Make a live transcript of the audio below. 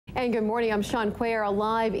And good morning, I'm Sean Quayer,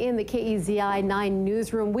 live in the KEZI 9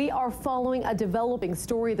 newsroom. We are following a developing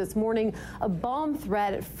story this morning, a bomb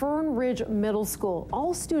threat at Fern Ridge Middle School.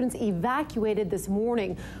 All students evacuated this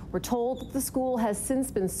morning. We're told that the school has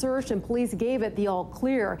since been searched and police gave it the all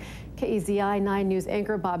clear. KEZI 9 News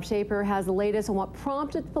anchor Bob Shaper has the latest on what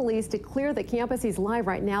prompted police to clear the campus. He's live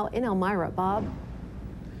right now in Elmira. Bob.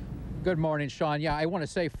 Good morning, Sean. Yeah, I want to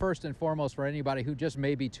say first and foremost for anybody who just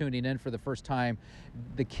may be tuning in for the first time,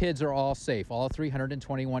 the kids are all safe. All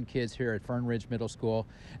 321 kids here at Fern Ridge Middle School.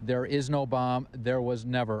 There is no bomb. There was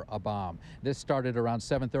never a bomb. This started around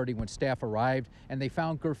 7:30 when staff arrived, and they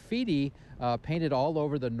found graffiti painted all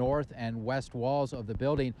over the north and west walls of the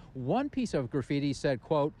building. One piece of graffiti said,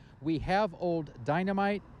 quote, "We have old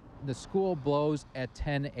dynamite. The school blows at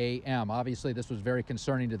 10 a.m. Obviously, this was very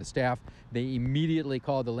concerning to the staff. They immediately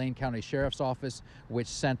called the Lane County Sheriff's Office, which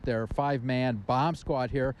sent their 5-man bomb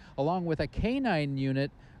squad here, along with a K-9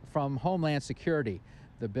 unit from Homeland Security.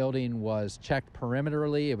 The building was checked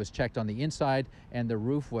perimeterally, it was checked on the inside, and the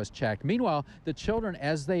roof was checked. Meanwhile, the children,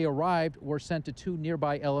 as they arrived, were sent to two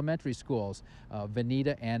nearby elementary schools,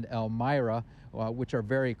 Veneta and Elmira, which are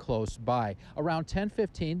very close by. Around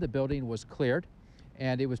 10:15, the building was cleared,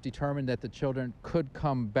 and it was determined that the children could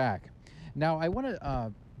come back. Now, I want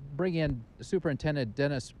to bring in Superintendent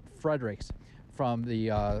Dennis Fredericks from the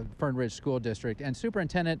Fern Ridge School District. And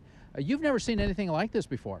Superintendent, you've never seen anything like this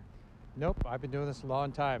before. Nope, I've been doing this a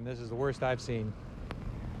long time. This is the worst I've seen.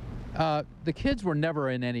 The kids were never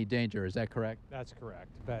in any danger, is that correct? That's correct,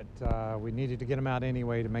 but we needed to get them out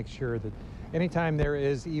anyway to make sure that anytime there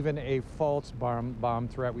is even a false bomb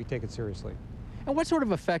threat, we take it seriously. And what sort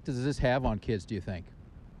of effect does this have on kids, do you think?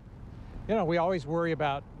 You know, we always worry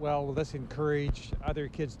about, well, will this encourage other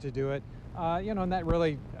kids to do it? And that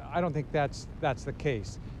really, I don't think that's the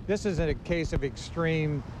case. This isn't a case of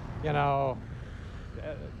extreme,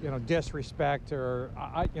 disrespect, or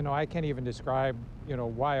I can't even describe,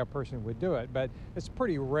 why a person would do it, but it's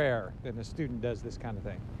pretty rare that a student does this kind of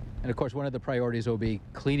thing. And of course, one of the priorities will be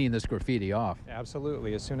cleaning this graffiti off.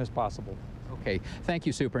 Absolutely, as soon as possible. Okay, thank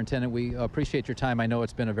you, Superintendent. We appreciate your time. I know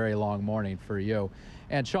it's been a very long morning for you.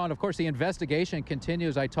 And Sean, of course, the investigation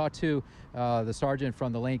continues. I talked to the sergeant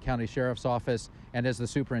from the Lane County Sheriff's Office, and as the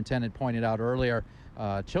superintendent pointed out earlier,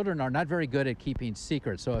 children are not very good at keeping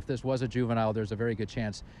secrets. So if this was a juvenile, there's a very good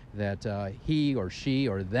chance that he or she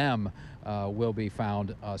or them will be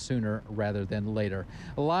found sooner rather than later.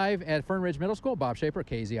 Live at Fern Ridge Middle School, Bob Shaper,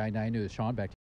 KEZI 9 News. Sean, back to you.